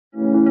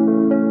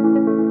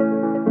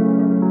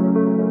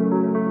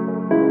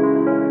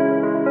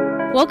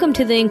Welcome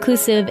to the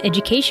Inclusive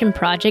Education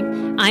Project.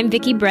 I'm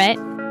Vicki Brett.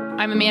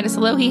 I'm Amanda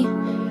Salohi.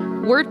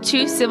 We're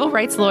two civil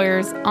rights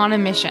lawyers on a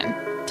mission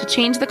to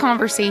change the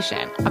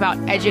conversation about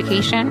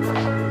education,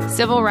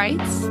 civil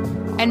rights,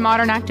 and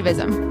modern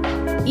activism.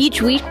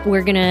 Each week,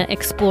 we're going to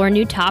explore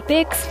new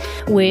topics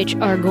which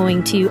are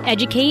going to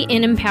educate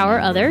and empower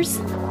others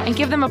and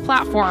give them a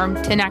platform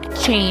to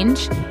enact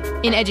change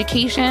in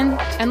education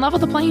and level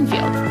the playing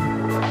field.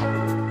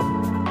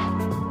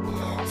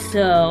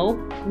 So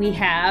we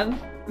have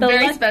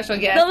the special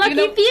guest. The lucky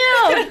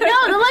few.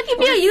 No, the lucky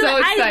few. So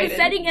excited. I was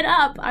setting it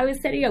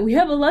up. We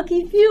have a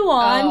lucky few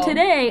on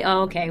today.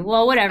 Oh, okay.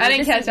 Well, whatever. I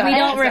didn't catch on. We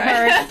don't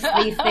rehearse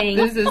these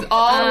things. This is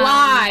all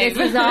live.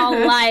 This is all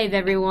live,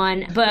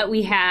 everyone. But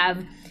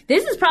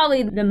this is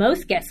probably the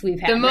most guests we've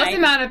had. The most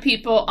amount of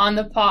people on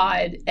the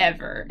pod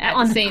ever at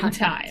the same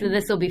time. So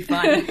this will be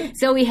fun.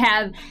 So we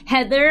have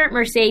Heather,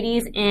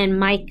 Mercedes, and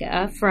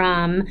Micah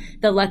from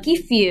The Lucky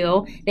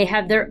Few. They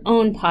have their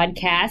own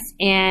podcast.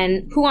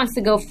 And who wants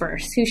to go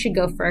first? Who should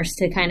go first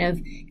to kind of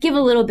give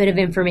a little bit of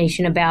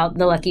information about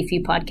The Lucky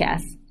Few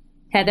podcast?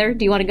 Heather,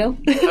 do you want to go?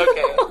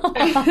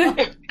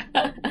 Okay.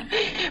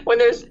 When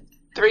there's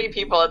three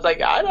people, it's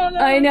like, I don't know.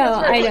 I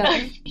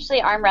know.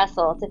 Usually arm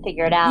wrestle to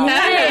figure it out.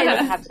 Yes. We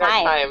don't have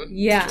time.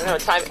 Yeah. We don't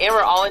have time. And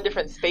we're all in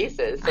different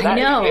spaces. So I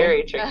know. Is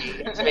very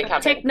tricky to make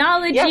happen.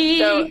 Technology.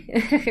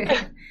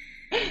 Yeah,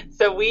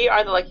 so we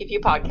are the Lucky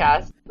Few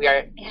podcast. We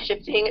are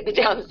shifting the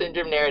Down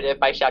syndrome narrative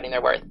by shouting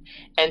their worth.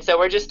 And so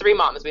we're just three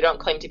moms. We don't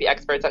claim to be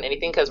experts on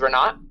anything because we're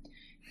not.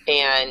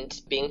 And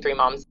being three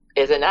moms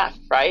is enough,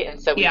 right?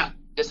 And so we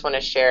just want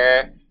to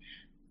share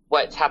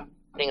what's happening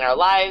in our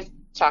lives,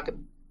 talk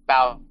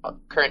about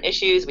current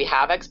issues we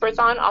have experts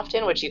on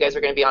often, which you guys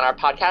are going to be on our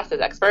podcast as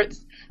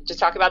experts.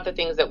 Just talk about the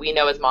things that we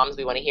know as moms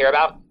we want to hear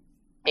about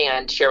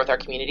and share with our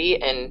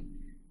community and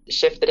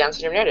shift the Down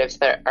syndrome narrative so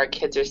that our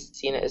kids are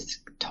seen as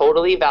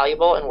totally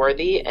valuable and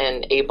worthy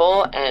and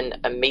able and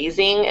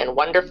amazing and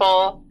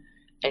wonderful.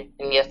 And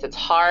yes, it's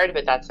hard,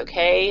 but that's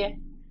okay.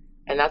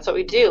 And that's what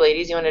we do.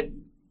 Ladies, you want to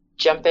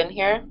jump in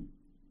here?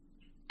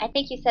 I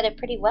think you said it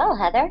pretty well,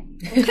 Heather.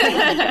 You're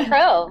such a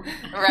pro.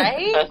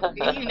 Right?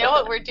 You know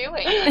what we're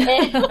doing.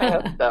 I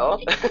hope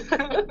so.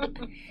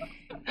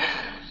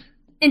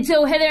 And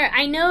so, Heather,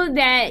 I know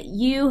that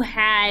you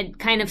had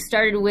kind of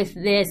started with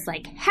this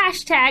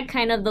hashtag,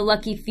 kind of the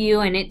Lucky Few,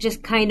 and it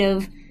just kind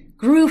of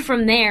grew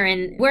from there.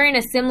 And we're in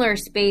a similar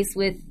space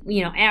with,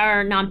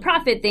 our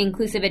nonprofit, the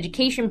Inclusive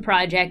Education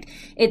Project.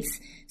 It's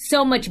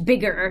so much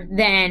bigger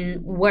than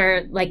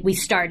where we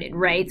started,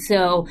 right?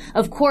 So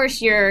of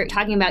course you're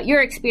talking about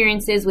your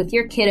experiences with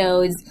your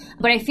kiddos,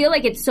 but I feel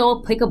like it's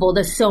so applicable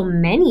to so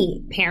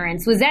many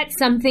parents. Was that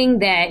something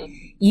that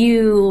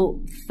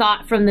you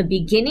thought from the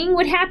beginning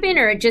would happen,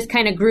 or it just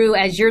kind of grew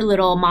as your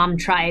little mom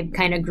tribe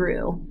kind of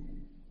grew?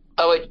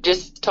 Oh, it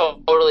just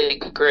totally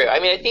grew. I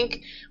mean, I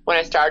think when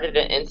I started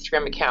an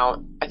Instagram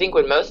account, I think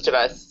when most of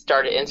us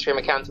started Instagram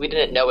accounts, we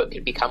didn't know it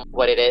could become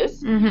what it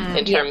is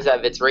in terms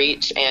of its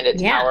reach and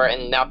its power.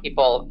 And now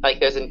people,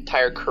 there's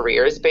entire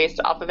careers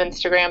based off of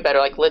Instagram that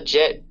are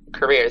legit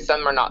careers.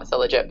 Some are not so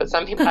legit, but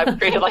some people have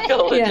created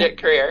a legit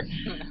career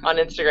on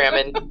Instagram.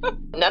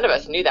 And none of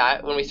us knew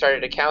that when we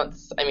started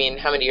accounts. I mean,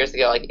 how many years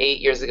ago? 8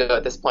 years ago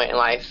at this point in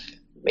life,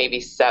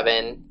 maybe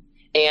 7.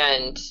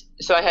 And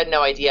so I had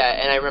no idea.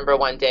 And I remember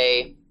one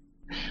day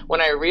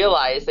when I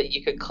realized that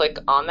you could click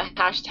on the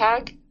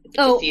hashtag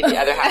to see the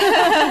other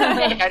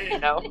hashtag. I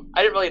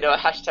didn't really know what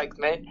hashtags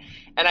meant.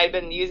 And I'd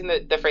been using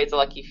the phrase "the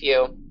lucky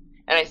few,"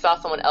 and I saw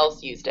someone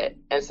else used it.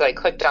 And so I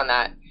clicked on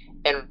that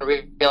and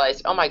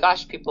realized, oh my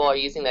gosh, people are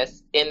using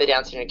this in the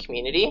Down syndrome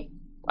community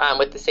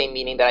with the same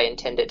meaning that I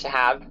intended to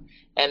have.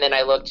 And then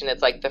I looked, and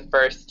it's the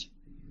first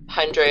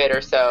 100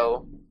 or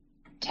so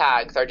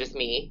tags are just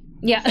me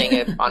saying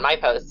it on my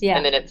post.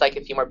 And then it's a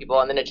few more people,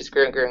 and then it just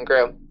grew and grew and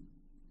grew.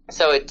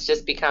 So it's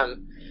just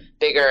become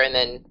bigger. And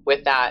then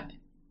with that,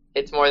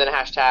 it's more than a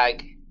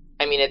hashtag.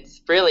 I mean,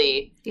 it's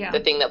really the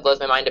thing that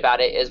blows my mind about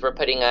it is we're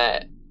putting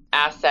a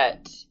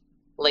asset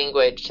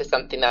language to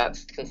something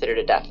that's considered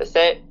a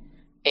deficit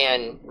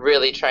and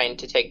really trying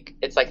to take,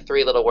 it's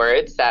 3 little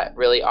words that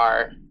really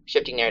are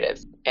shifting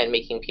narratives and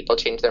making people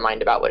change their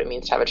mind about what it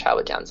means to have a child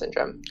with Down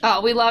syndrome.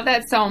 Oh, we love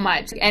that so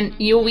much. And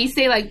we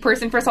say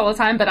person first all the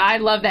time, but I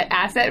love that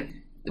asset.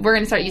 We're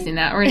going to start using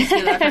that. We're going to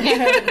steal that from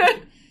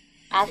you.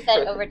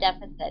 Asset over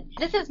deficit.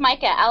 This is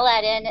Micah. I'll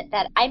add in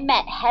that I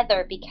met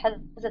Heather because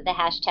of the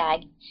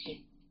hashtag.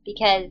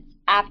 Because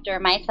after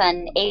my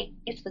son Ace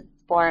was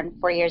born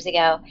 4 years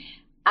ago,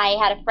 I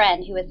had a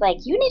friend who was like,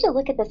 you need to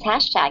look at this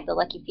hashtag, the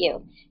Lucky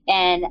Few.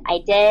 And I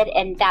did,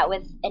 and that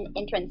was an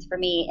entrance for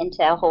me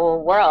into a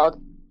whole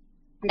world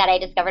that I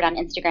discovered on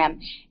Instagram.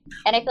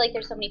 And I feel like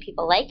there's so many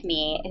people like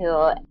me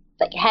who,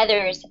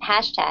 Heather's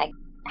hashtag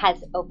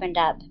has opened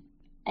up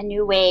a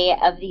new way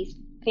of these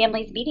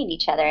families meeting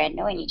each other and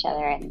knowing each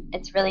other, and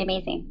it's really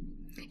amazing.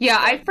 Yeah,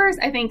 I first,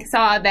 I think,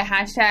 saw the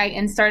hashtag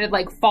and started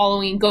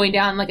following, going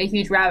down a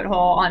huge rabbit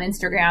hole on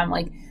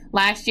Instagram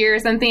last year or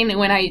something, and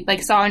when I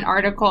saw an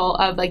article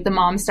of the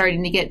mom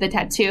starting to get the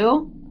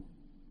tattoo.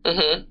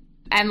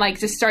 and like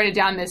just started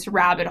down this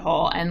rabbit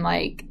hole. And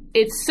like,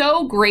 it's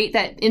so great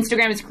that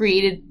Instagram has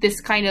created this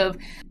kind of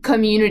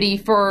community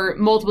for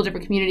multiple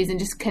different communities and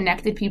just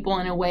connected people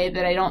in a way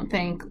that I don't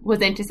think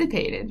was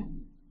anticipated.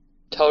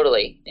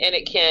 Totally. And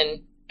it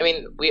can, I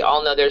mean, we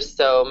all know there's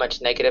so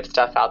much negative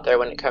stuff out there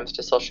when it comes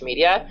to social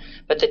media,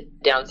 but the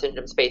Down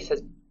syndrome space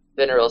has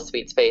been a real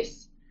sweet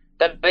space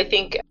that I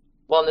think,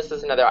 well, and this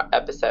is another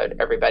episode,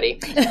 everybody,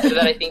 so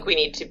that I think we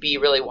need to be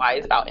really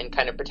wise about and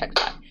kind of protect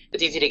that.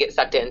 It's easy to get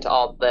sucked into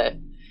all the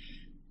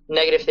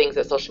negative things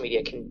that social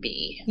media can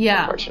be,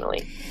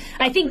 unfortunately.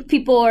 I think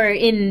people are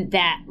in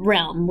that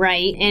realm,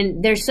 right?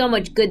 And there's so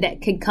much good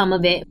that could come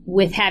of it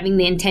with having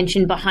the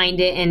intention behind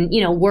it, and,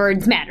 you know,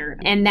 words matter.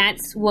 And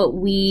that's what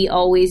we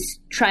always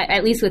try,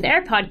 at least with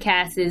our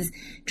podcast, is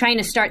trying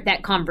to start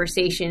that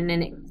conversation,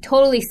 and it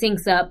totally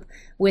syncs up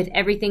with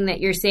everything that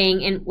you're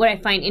saying. And what I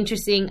find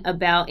interesting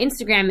about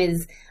Instagram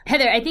is,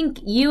 Heather, I think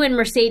you and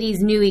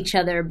Mercedes knew each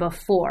other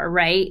before,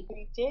 right?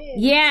 We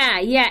did.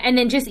 Yeah. And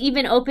then just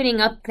even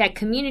opening up that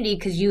community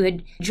because you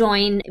had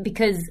joined,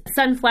 because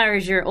Sunflower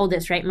is your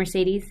oldest, right,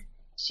 Mercedes?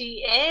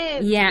 She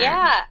is.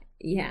 Yeah.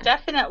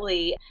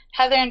 Definitely.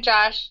 Heather and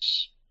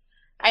Josh,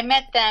 I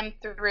met them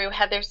through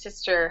Heather's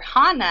sister,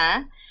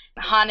 Hannah.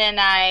 Hannah and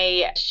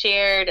I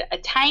shared a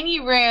tiny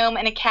room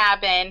in a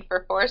cabin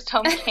for Forest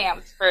Home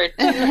Camps for 2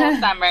 whole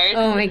summers.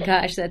 Oh my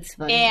gosh, that's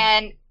funny.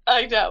 And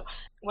I know,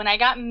 when I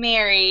got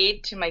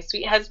married to my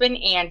sweet husband,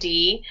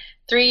 Andy,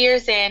 3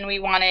 years in, we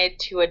wanted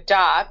to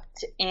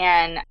adopt.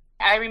 And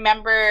I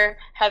remember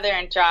Heather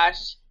and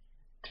Josh,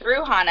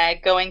 through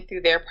Hannah, going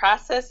through their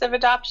process of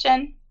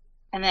adoption,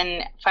 and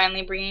then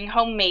finally bringing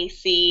home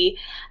Macy,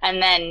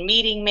 and then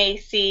meeting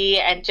Macy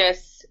and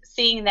just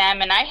seeing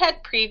them. And I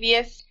had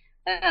previous,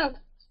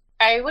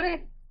 I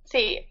wouldn't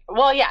say,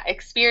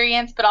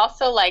 experience, but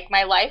also like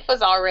my life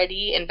was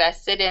already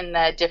invested in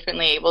the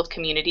differently abled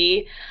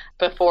community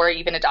before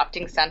even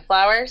adopting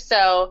Sunflower.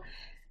 So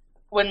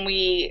when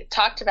we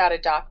talked about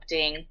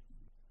adopting,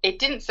 it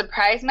didn't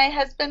surprise my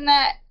husband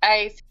that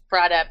I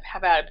brought up, how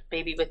about a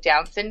baby with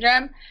Down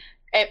syndrome?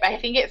 I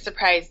think it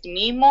surprised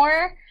me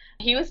more.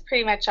 He was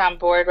pretty much on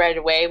board right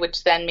away,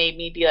 which then made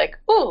me be like,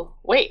 oh,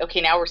 wait,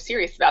 okay, now we're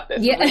serious about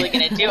this. Yeah. We're really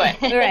going to do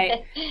it.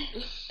 Right.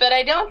 But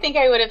I don't think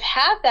I would have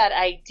had that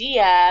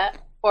idea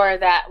or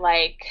that,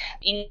 like,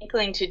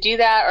 inkling to do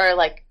that, or,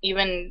 like,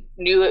 even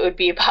knew it would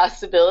be a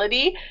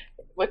possibility,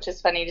 which is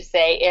funny to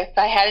say, if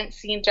I hadn't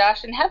seen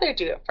Josh and Heather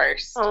do it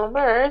first. Oh,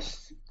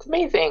 Merce. It's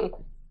amazing.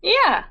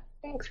 Yeah.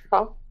 Thanks,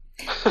 girl.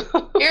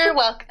 You're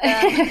welcome.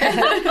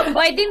 Well,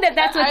 I think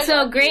that's what's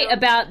so great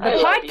about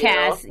the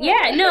podcast.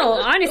 Yeah, no,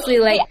 honestly,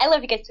 like, I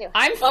love you guys too.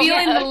 I'm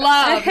feeling the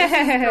love. This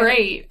is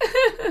great.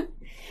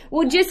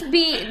 Well, just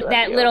be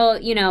that little,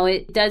 you know,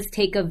 it does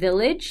take a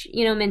village,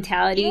 you know,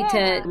 mentality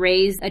to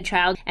raise a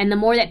child. And the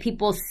more that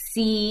people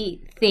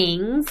see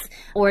things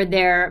or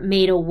they're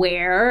made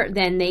aware,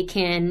 then they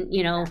can,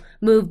 you know,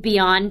 move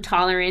beyond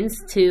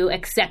tolerance to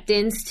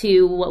acceptance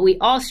to what we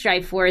all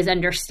strive for is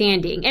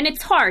understanding. And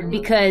it's hard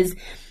because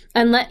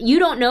unless you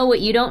don't know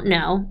what you don't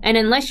know, and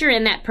unless you're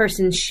in that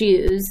person's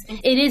shoes,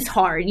 it is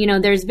hard. You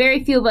know, there's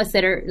very few of us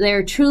that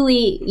are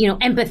truly, you know,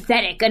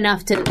 empathetic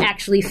enough to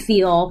actually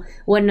feel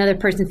what another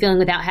person's feeling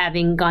without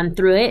having gone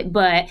through it.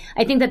 But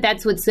I think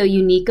that's what's so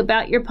unique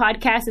about your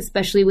podcast,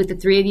 especially with the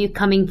three of you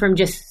coming from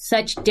just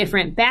such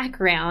different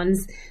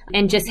backgrounds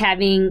and just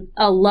having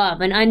a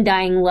love, an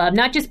undying love,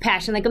 not just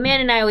passion. Like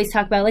Amanda and I always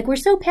talk about, like, we're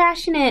so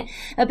passionate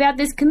about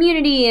this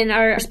community and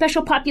our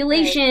special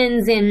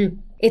populations,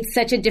 and it's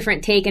such a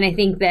different take, and I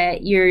think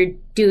that you're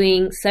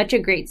doing such a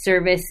great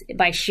service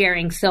by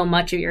sharing so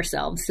much of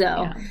yourself.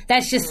 So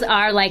that's just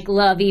our, like,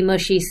 lovey,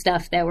 mushy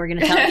stuff that we're going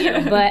to tell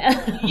you. But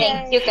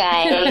thank you,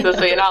 guys. That's so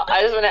sweet. And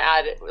I just want to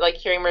add, like,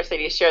 hearing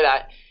Mercedes share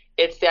that,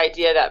 it's the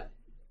idea that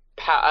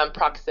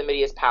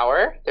proximity is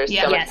power. There's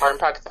so much power in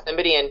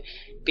proximity, and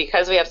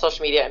because we have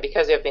social media and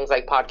because we have things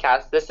like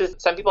podcasts, this is,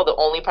 some people, the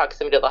only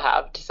proximity they'll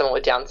have to someone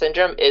with Down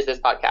syndrome is this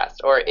podcast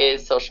or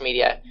is social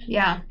media.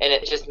 Yeah. And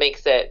it just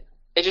makes it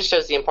just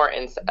shows the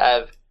importance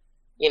of,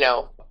 you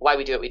know, why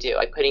we do what we do,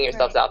 like putting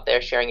yourselves out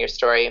there, sharing your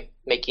story,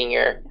 putting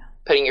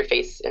your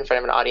face in front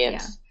of an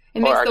audience,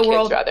 it makes or our the kids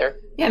world, rather.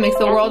 Yeah, it makes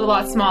the world a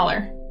lot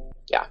smaller.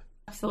 Yeah.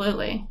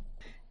 Absolutely.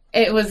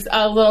 It was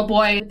a little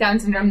boy with Down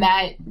syndrome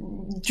that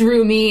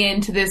drew me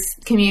into this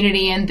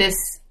community and this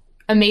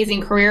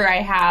amazing career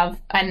I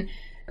have. And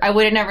I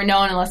would have never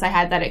known unless I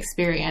had that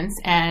experience.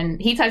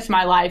 And he touched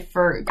my life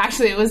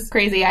actually, it was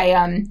crazy.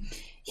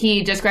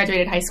 He just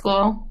graduated high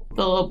school,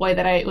 the little boy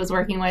that I was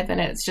working with, and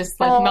it's just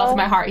like melted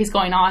my heart. He's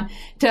going on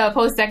to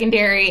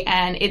post-secondary,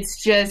 and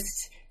it's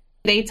just,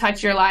 they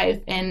touch your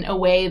life in a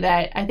way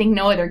that I think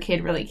no other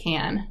kid really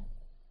can.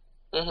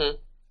 Mm-hmm.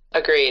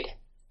 Agreed.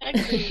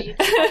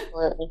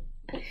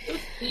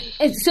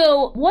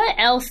 So what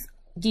else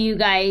do you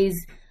guys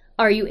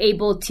are you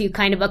able to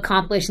kind of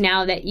accomplish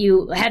now that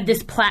you have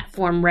this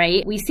platform,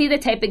 right? We see the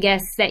type of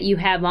guests that you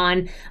have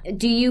on.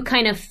 Do you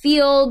kind of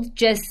field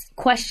just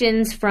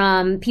questions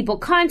from people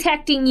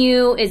contacting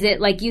you? Is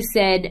it like you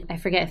said, I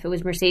forget if it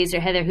was Mercedes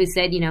or Heather who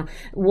said,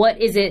 what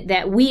is it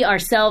that we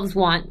ourselves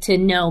want to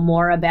know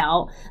more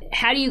about?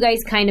 How do you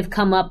guys kind of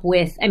come up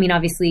with,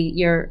 obviously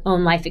your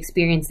own life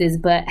experiences,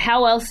 but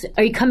how else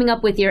are you coming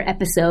up with your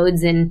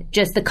episodes and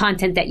just the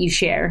content that you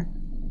share?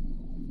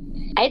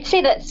 I'd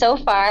say that so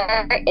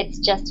far it's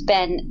just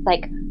been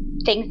like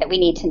things that we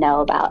need to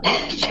know about.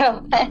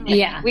 So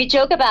yeah, we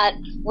joke about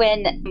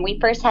when we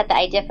first had the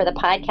idea for the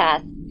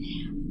podcast,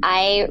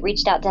 I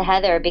reached out to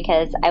Heather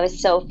because I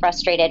was so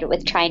frustrated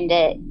with trying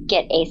to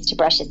get Ace to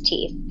brush his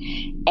teeth.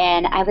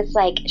 And I was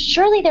like,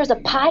 surely there's a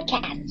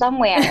podcast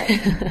somewhere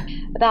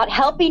about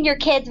helping your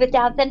kids with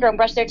Down syndrome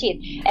brush their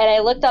teeth. And I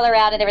looked all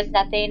around and there was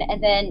nothing.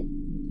 And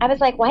then I was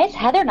like, why is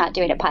Heather not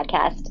doing a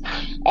podcast?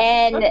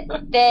 And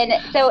then,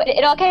 so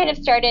it all kind of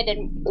started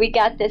and we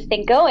got this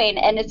thing going.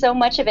 And so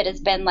much of it has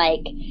been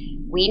like,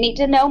 we need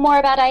to know more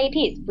about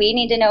IEPs. We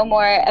need to know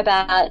more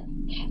about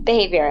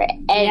behavior.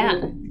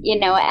 And,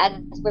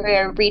 as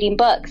we're reading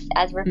books,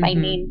 as we're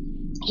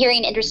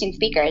hearing interesting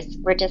speakers,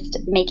 we're just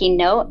making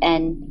note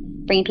and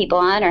bringing people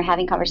on or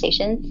having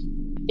conversations.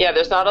 Yeah,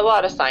 there's not a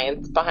lot of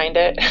science behind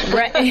it.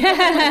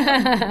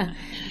 Right.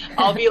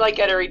 I'll be like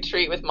at a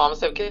retreat with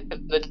moms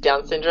with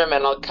Down syndrome,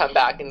 and I'll come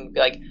back and be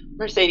like,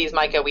 Mercedes,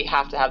 Micah, we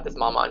have to have this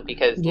mom on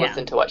because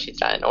listen to what she's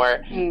done.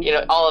 Or,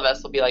 all of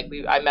us will be like,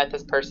 I met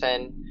this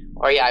person,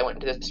 or I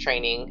went to this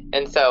training.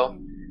 And so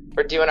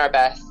we're doing our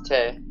best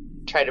to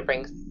try to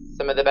bring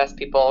some of the best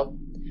people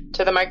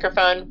to the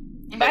microphone.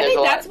 And I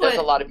think there's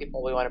a lot of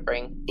people we want to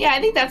bring. Yeah,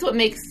 I think that's what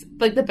makes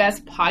like the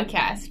best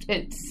podcast.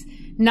 It's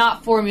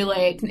not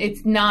formulaic.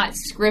 It's not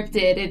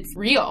scripted. It's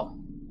real.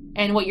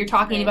 And what you're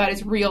talking about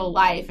is real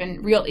life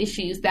and real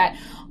issues that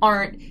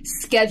aren't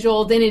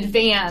scheduled in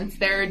advance.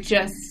 They're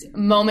just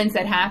moments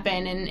that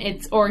happen, and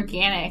it's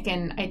organic.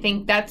 And I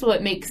think that's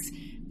what makes,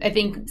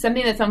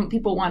 something that some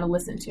people want to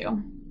listen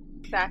to.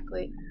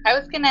 Exactly. I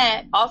was going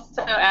to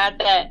also add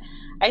that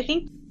I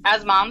think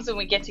as moms, when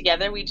we get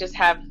together, we just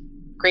have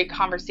great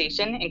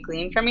conversation and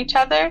glean from each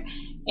other.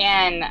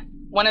 And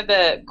one of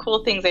the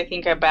cool things I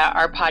think about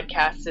our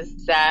podcast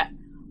is that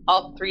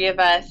all three of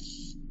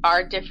us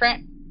are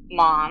different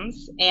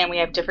moms and we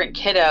have different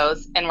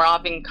kiddos, and we're all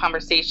having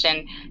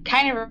conversation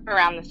kind of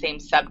around the same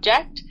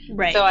subject.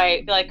 Right. So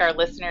I feel like our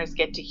listeners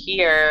get to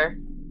hear,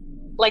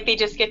 like they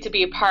just get to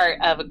be a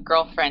part of a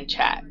girlfriend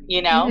chat,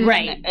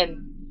 Right.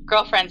 And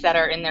girlfriends that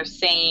are in their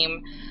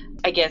same,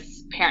 I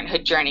guess,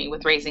 parenthood journey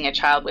with raising a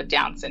child with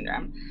Down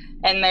syndrome.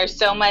 And there's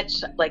so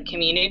much like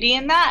community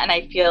in that. And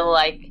I feel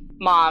like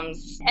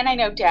moms, and I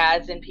know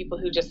dads and people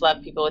who just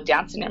love people with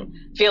Down syndrome,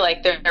 feel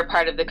like they're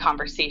part of the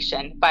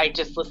conversation by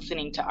just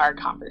listening to our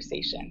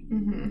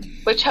conversation,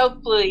 which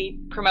hopefully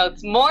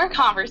promotes more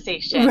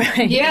conversation.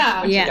 Right.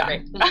 Yeah. Yeah.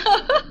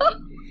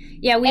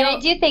 Yeah. I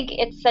do think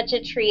it's such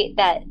a treat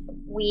that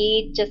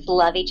we just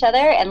love each other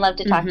and love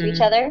to talk to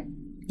each other.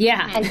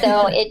 Yeah. And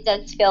so it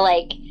does feel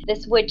like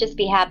this would just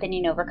be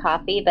happening over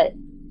coffee, but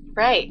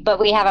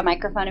we have a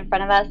microphone in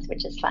front of us,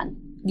 which is fun.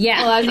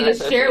 Yeah. Allows you to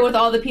share it with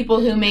all the people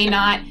who may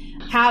not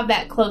have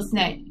that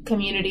close-knit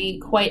community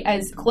quite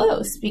as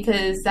close,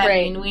 because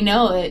we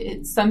know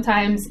it's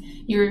sometimes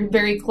you're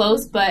very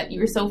close, but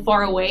you're so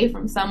far away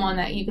from someone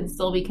that you can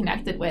still be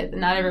connected with,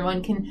 and not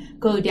everyone can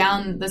go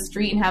down the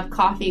street and have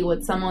coffee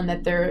with someone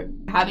that they're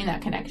having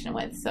that connection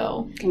with.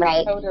 So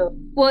right.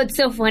 Well, it's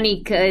so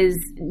funny because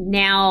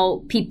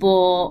now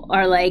people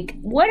are like,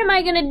 what am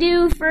I going to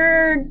do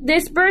for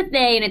this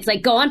birthday? And it's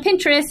like, go on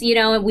Pinterest,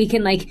 and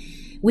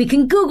we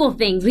can Google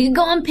things. We can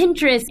go on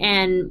Pinterest.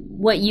 And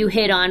what you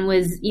hit on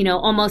was,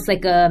 almost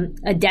like a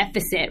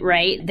deficit,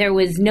 right? There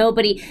was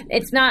nobody.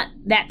 It's not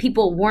that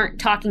people weren't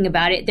talking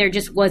about it. There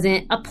just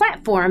wasn't a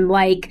platform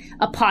like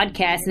a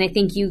podcast. And I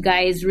think you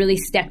guys really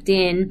stepped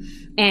in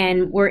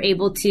and were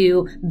able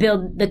to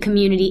build the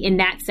community in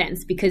that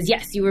sense, because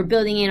yes, you were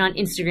building it on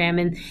Instagram,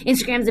 and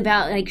Instagram's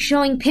about like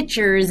showing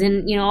pictures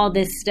and all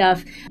this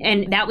stuff,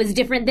 and that was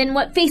different than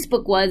what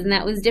Facebook was, and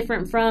that was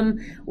different from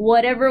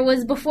whatever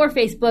was before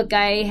Facebook.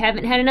 I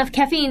haven't had enough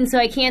caffeine, so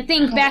I can't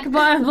think back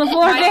before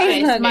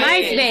Facebook.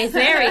 MySpace,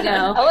 there we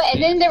go. Oh,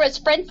 and then there was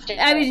Friendster.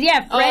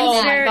 Friendster.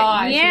 Oh my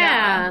gosh,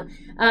 yeah.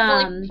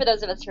 For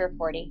those of us who are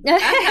 40.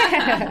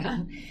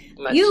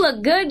 You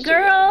look good,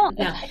 girl.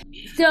 No.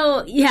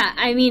 So, yeah,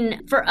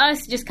 for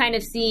us, just kind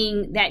of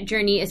seeing that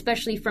journey,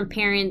 especially from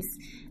parents,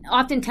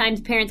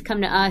 oftentimes parents come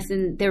to us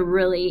and they're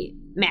really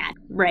mad,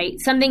 right?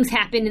 Something's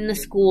happened in the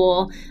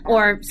school,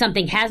 or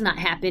something has not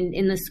happened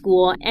in the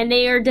school, and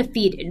they are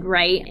defeated,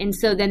 right? And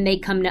so then they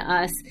come to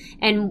us.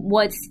 And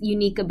what's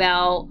unique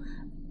about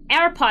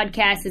our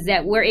podcast is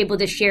that we're able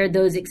to share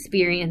those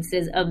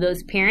experiences of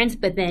those parents,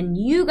 but then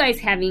you guys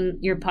having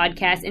your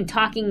podcast and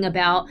talking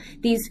about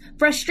these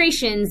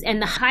frustrations,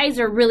 and the highs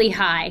are really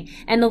high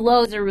and the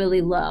lows are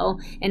really low.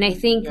 And I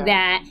think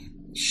that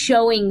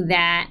showing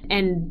that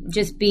and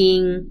just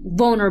being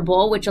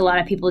vulnerable, which a lot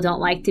of people don't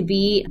like to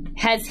be,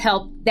 has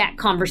helped that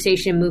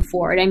conversation move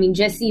forward. I mean,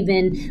 just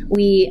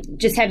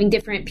having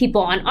different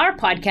people on our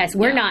podcast,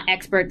 we're not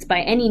experts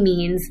by any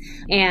means.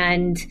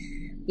 And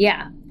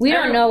we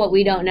don't know what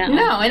we don't know.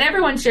 No, and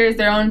everyone shares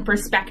their own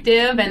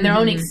perspective and their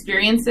own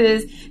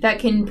experiences that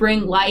can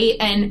bring light.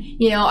 And,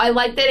 I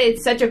like that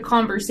it's such a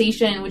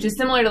conversation, which is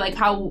similar to like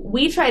how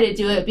we try to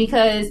do it,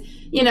 because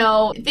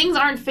things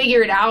aren't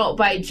figured out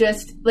by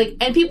just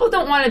and people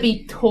don't want to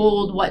be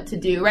told what to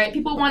do, right?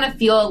 People want to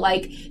feel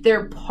like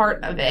they're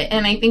part of it.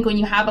 And I think when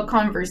you have a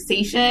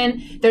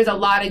conversation, there's a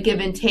lot of give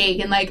and take.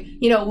 And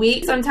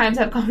we sometimes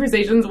have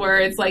conversations where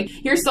it's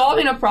like you're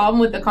solving a problem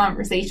with the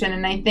conversation.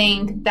 And I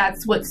think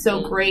that's what's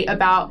so great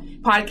about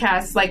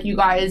podcasts like you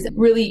guys,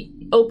 really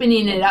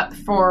opening it up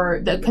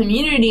for the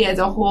community as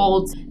a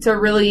whole to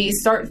really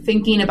start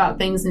thinking about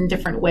things in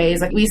different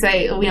ways. Like we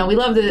say, we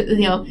love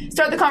to,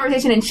 start the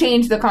conversation and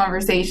change the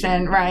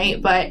conversation,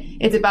 right? But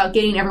it's about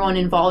getting everyone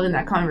involved in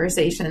that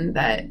conversation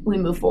that we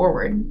move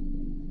forward.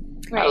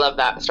 Right. I love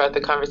that. Start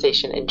the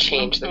conversation and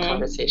change the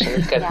conversation.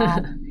 It's good. Yeah.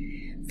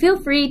 Feel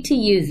free to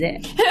use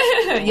it.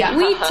 Yeah.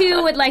 We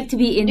too would like to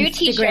be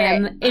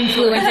Instagram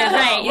influencers.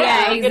 Right.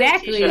 Yeah,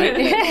 exactly.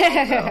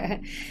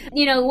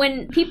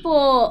 When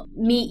people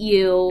meet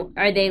you,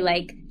 are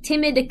they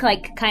timid to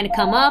kind of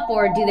come up,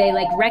 or do they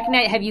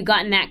recognize, have you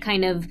gotten that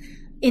kind of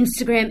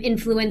Instagram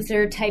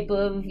influencer type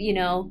of,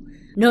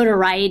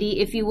 notoriety,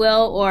 if you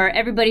will, or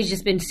everybody's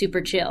just been super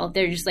chill?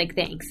 They're just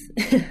thanks.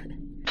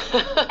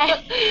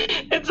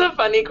 It's a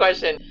funny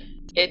question.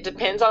 It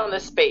depends on the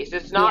space.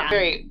 It's not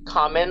very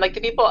common.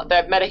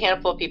 I've met a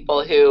handful of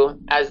people who,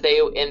 as they,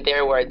 in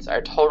their words,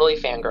 are totally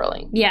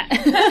fangirling. Yeah.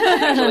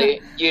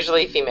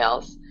 usually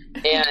females.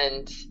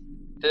 And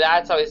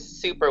that's always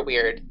super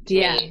weird to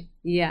me.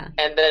 Yeah.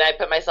 And then I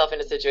put myself in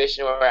a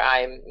situation where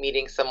I'm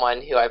meeting someone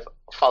who I've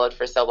followed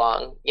for so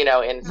long, in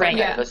some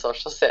kind of a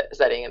social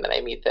setting, and then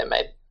I meet them.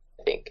 I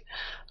think,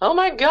 oh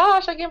my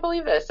gosh, I can't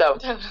believe this. So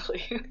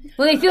totally.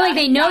 Well, they feel like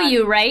they know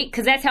you, right?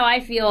 Because that's how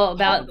I feel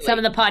about some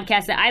of the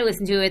podcasts that I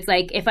listen to. It's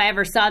if I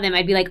ever saw them,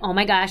 I'd be like, oh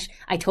my gosh,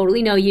 I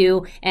totally know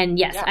you. And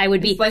yes, I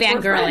would be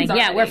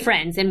fangirling. We're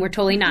friends, and we're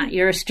totally not.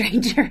 You're a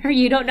stranger.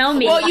 You don't know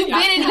me. Well, you've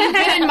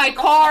been in my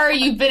car.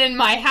 You've been in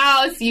my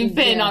house. You've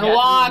been on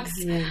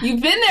walks. Yeah.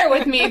 You've been there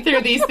with me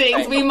through these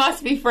things. We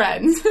must be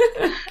friends.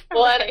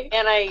 Well,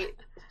 and I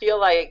feel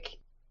like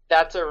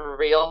that's a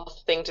real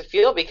thing to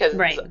feel, because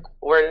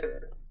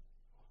we're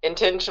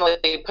intentionally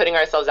putting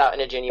ourselves out in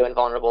a genuine,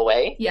 vulnerable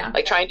way. Yeah.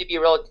 Trying to be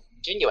real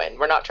genuine.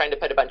 We're not trying to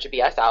put a bunch of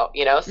BS out,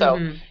 So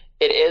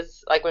it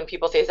is when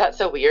people say, is that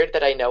so weird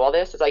that I know all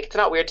this? It's it's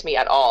not weird to me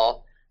at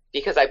all,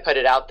 because I put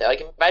it out there.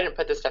 If I didn't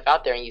put this stuff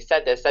out there and you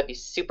said this, that'd be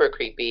super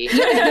creepy.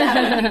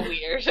 That'd be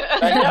weird.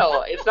 But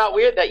no, it's not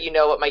weird that you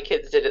know what my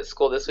kids did at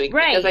school this week,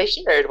 because I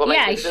shared what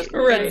my kids did at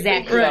school this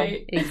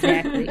week.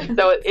 Exactly.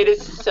 So it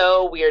is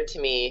so weird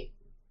to me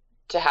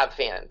to have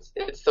fans.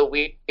 It's the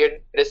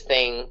weirdest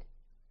thing.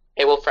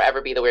 It will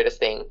forever be the weirdest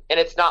thing. And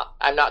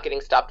I'm not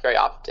getting stopped very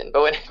often,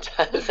 but when it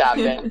does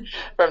happen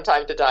from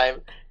time to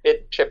time,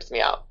 it trips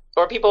me out.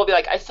 Or people will be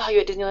like, I saw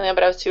you at Disneyland,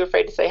 but I was too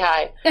afraid to say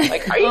hi.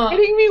 Are you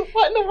kidding me?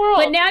 What in the world?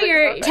 But now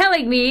you're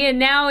telling me, and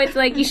now it's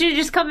you should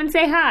just come and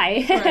say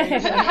hi.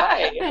 Right.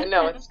 Hi.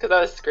 No, it's because I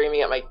was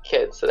screaming at my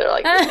kids, so they're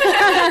like, not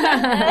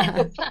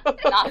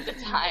the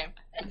time.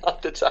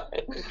 Not the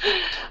time.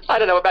 I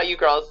don't know. What about you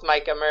girls,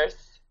 Micah,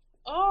 Merce?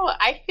 Oh,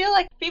 I feel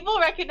like people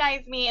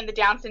recognize me in the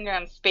Down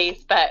syndrome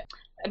space, but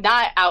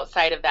not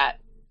outside of that.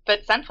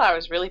 But Sunflower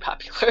is really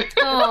popular.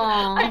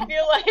 I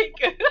feel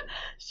like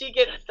she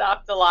gets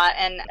stopped a lot,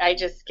 and I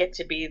just get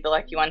to be the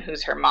lucky one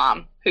who's her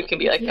mom, who can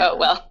be like, oh,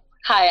 well,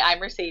 hi, I'm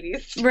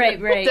Mercedes. Right.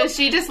 Does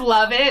she just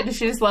love it? Does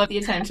she just love the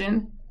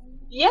attention?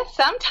 Yes,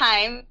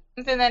 sometimes.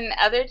 And then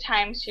other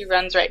times she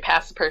runs right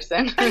past the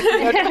person.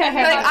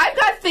 I've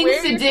got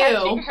things to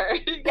do.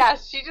 Yeah,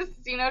 she just,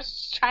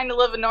 she's trying to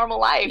live a normal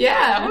life.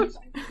 Yeah. It's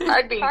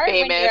hard being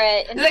famous.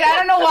 I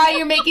don't know why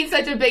you're making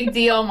such a big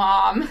deal,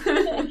 Mom.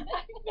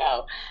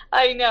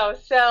 I know.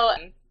 So,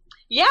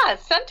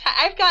 sometimes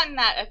I've gotten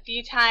that a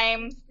few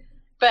times.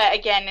 But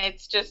again,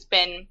 it's just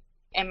been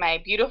in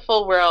my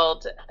beautiful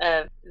world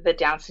of the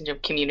Down syndrome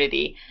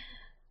community.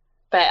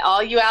 But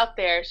all you out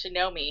there should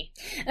know me.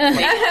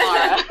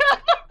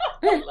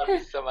 I love you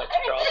so much,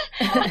 girl.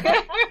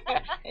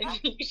 And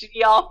you should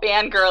be all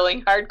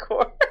fangirling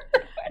hardcore.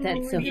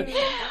 That's so funny.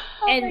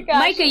 And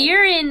Micah,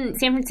 you're in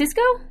San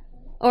Francisco?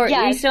 Or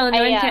are you still in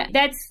Northern California?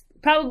 That's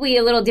probably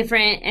a little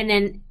different. And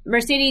then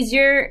Mercedes,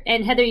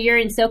 and Heather, you're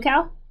in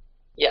SoCal?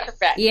 Yes.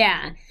 Correct.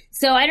 Yeah.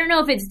 So I don't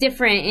know if it's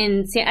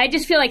different I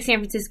just feel like San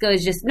Francisco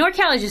is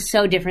NorCal is just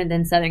so different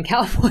than Southern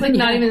California. It's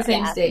not even the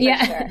same state.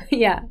 Yeah.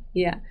 Sure.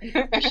 Yeah.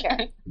 For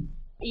sure.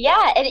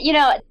 Yeah, and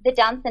the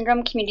Down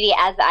syndrome community,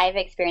 as I've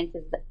experienced,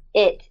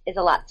 it is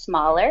a lot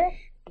smaller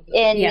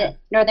in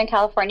Northern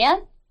California.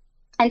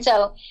 And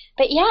so,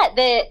 but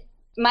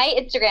my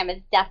Instagram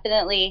is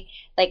definitely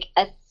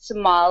a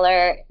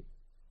smaller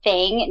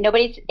thing.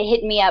 Nobody's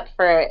hit me up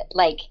for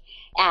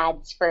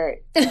ads for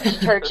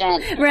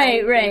detergent.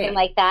 Right. Anything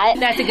like that.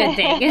 That's a good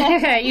thing.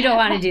 You don't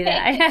want to do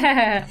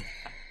that.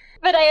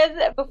 But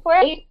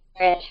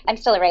I'm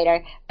still a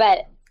writer,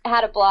 but I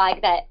had a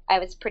blog that I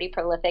was pretty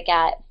prolific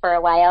at for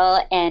a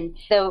while. And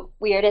the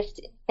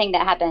weirdest thing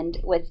that happened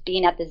was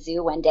being at the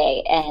zoo one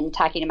day and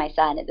talking to my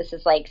son. This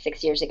is like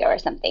 6 years ago or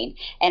something.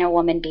 And a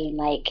woman being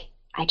like,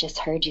 I just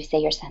heard you say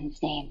your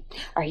son's name.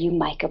 Are you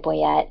Micah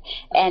Boyette?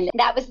 And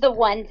that was the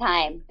one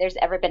time there's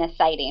ever been a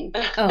sighting.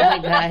 Oh my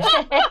gosh.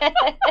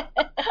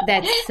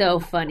 That's so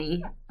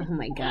funny. Oh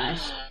my gosh.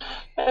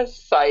 A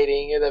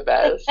sighting, you're the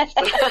best.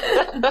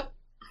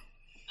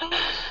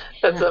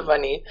 That's so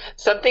funny.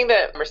 Something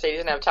that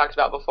Mercedes and I have talked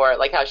about before,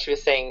 like how she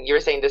was saying, you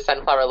were saying, does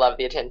Sunflower love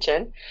the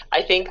attention?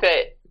 I think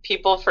that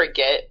people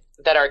forget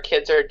that our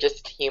kids are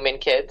just human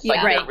kids,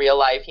 like they're real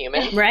life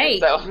humans.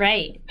 Right, so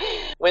right.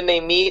 When they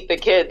meet the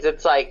kids,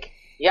 it's like,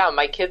 yeah,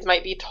 my kids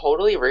might be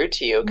totally rude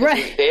to you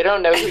because they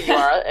don't know who you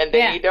are and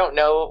they don't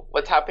know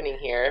what's happening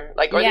here.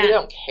 Like, or they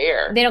don't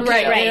care. They don't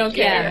care. They don't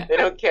care. They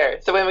don't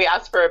care. So when we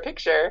ask for a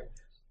picture,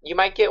 you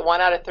might get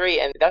 1 out of 3,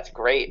 and that's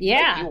great.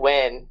 Yeah. Like, you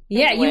win.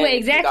 Yeah, you win.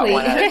 Exactly. You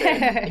got 1 out of 3.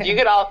 If you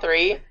get all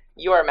 3,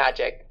 you are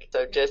magic.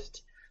 So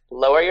just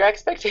lower your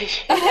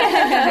expectations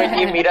when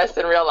you meet us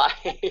in real life.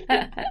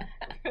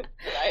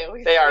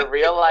 They are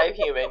real life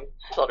human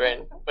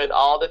children with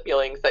all the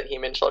feelings that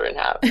human children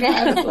have.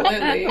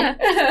 Absolutely.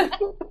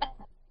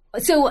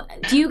 So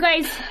do you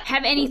guys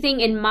have anything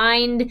in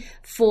mind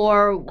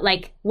for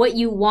like what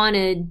you want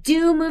to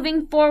do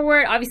moving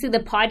forward? Obviously the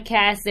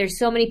podcast, there's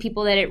so many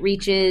people that it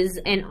reaches,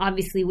 and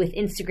obviously with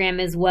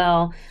Instagram as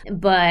well.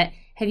 But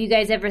have you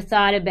guys ever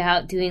thought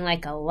about doing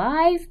like a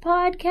live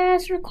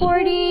podcast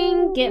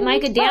recording? Get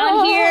Micah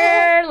down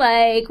here,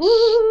 like,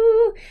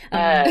 woo!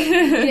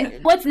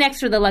 What's next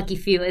for the Lucky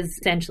Few is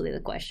essentially the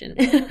question.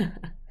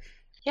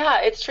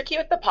 Yeah, it's tricky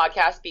with the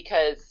podcast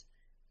because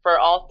for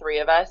all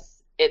 3 of us,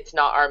 it's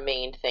not our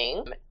main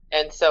thing.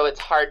 And so it's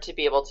hard to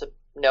be able to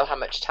know how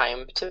much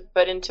time to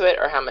put into it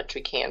or how much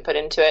we can put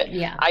into it.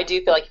 Yeah. I do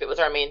feel like if it was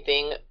our main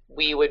thing,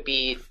 we would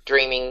be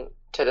dreaming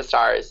to the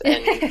stars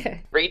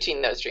and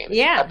reaching those dreams.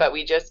 Yeah. But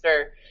we just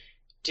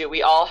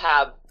we all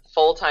have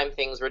full-time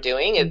things we're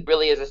doing. It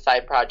really is a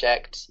side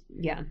project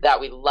that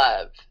we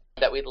love,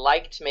 that we'd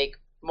like to make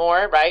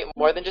more, right?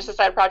 More than just a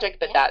side project,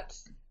 but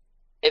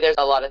there's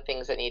a lot of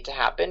things that need to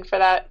happen for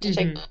that to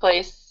take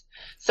place.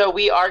 So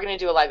we are going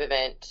to do a live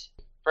event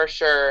for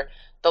sure.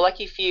 The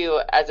Lucky Few,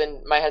 as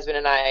in my husband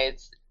and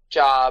I's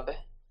job,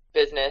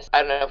 business, I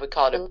don't know if we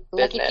call it a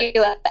business. Lucky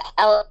Few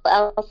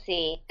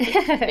LLC.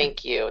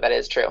 Thank you. That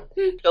is true.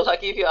 The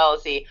Lucky Few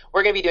LLC,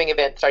 we're going to be doing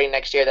events starting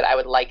next year that I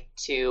would like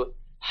to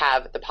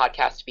have the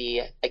podcast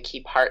be a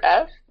key part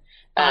of.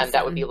 Awesome.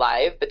 That would be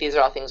live, but these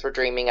are all things we're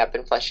dreaming up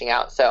and fleshing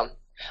out. So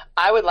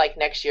I would like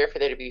next year for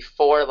there to be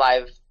 4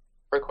 live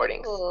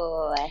recordings.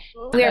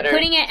 We are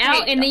putting it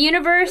out in the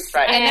universe.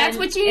 Right. And that's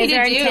what you need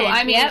to do. Intent.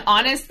 I mean,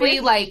 honestly,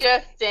 It's like,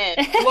 just in.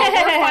 what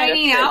we're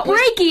finding out.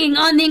 Breaking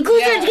on the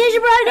Inclusive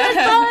Education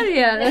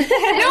Project.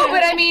 No,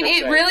 but I mean, That's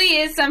it right. really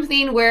is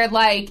something where,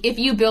 like, if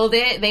you build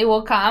it, they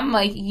will come.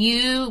 Like,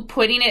 you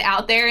putting it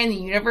out there in the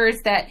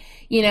universe that,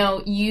 you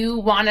know, you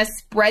want to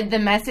spread the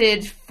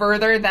message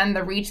further than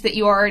the reach that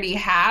you already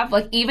have.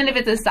 Like, even if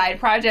it's a side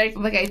project,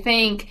 like, I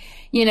think,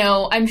 you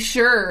know, I'm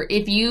sure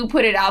if you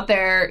put it out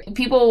there,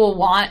 people will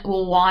want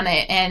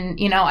it. And,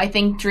 you know, I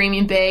think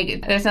dreaming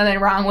big, there's nothing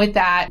wrong with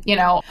that. You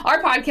know,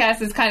 our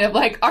podcast is kind of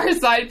like our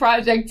side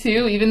project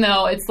too, even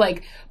though it's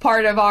like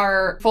part of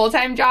our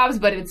full-time jobs,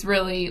 but it's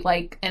really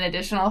like an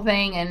additional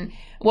thing. And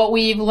what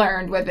we've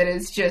learned with it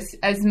is just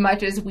as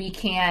much as we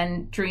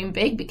can dream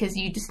big, because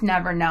you just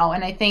never know.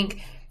 And I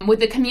think with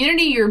the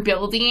community you're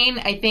building,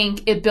 I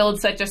think it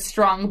builds such a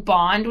strong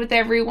bond with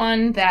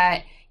everyone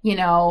that, you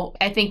know,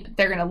 I think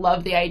they're going to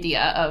love the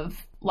idea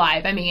of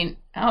live. I mean,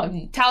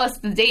 tell us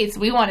the dates.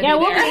 We want to be there.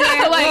 We'll be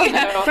there.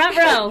 Like, Front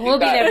row. We'll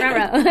be there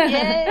front row.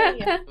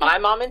 Yay. My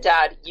mom and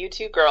dad, you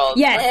 2 girls.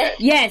 Yes,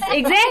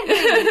 exactly.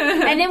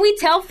 And then we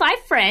tell 5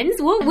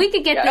 friends. We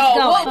could get this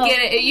going. We'll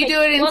get it. You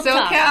do it in We'll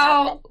SoCal,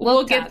 talk.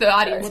 we'll get the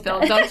audience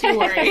filled. Don't you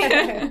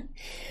worry.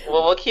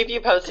 Well, we'll keep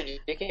you posted. You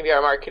can be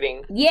our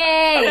marketing.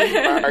 Yay!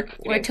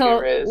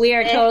 Gurus. We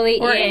are totally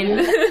We're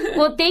in.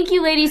 Well, thank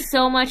you, ladies,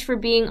 so much for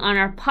being on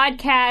our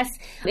podcast.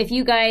 If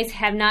you guys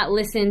have not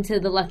listened to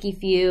The Lucky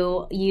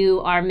Few,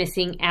 you are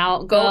missing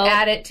out. Go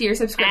add it to your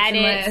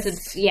subscription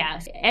list.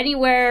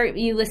 Anywhere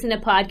you listen to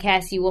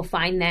podcasts, you will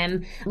find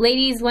them.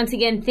 Ladies, once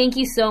again, thank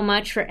you so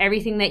much for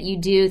everything that you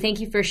do.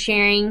 Thank you for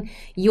sharing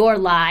your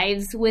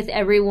lives with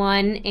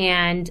everyone,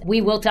 and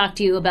we will talk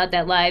to you about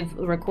that live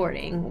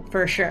recording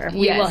for sure.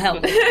 We will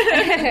help.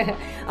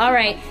 All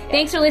right.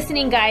 Thanks for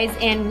listening, guys,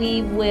 and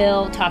we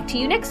will talk to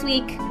you next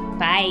week.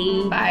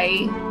 Bye.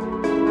 Bye.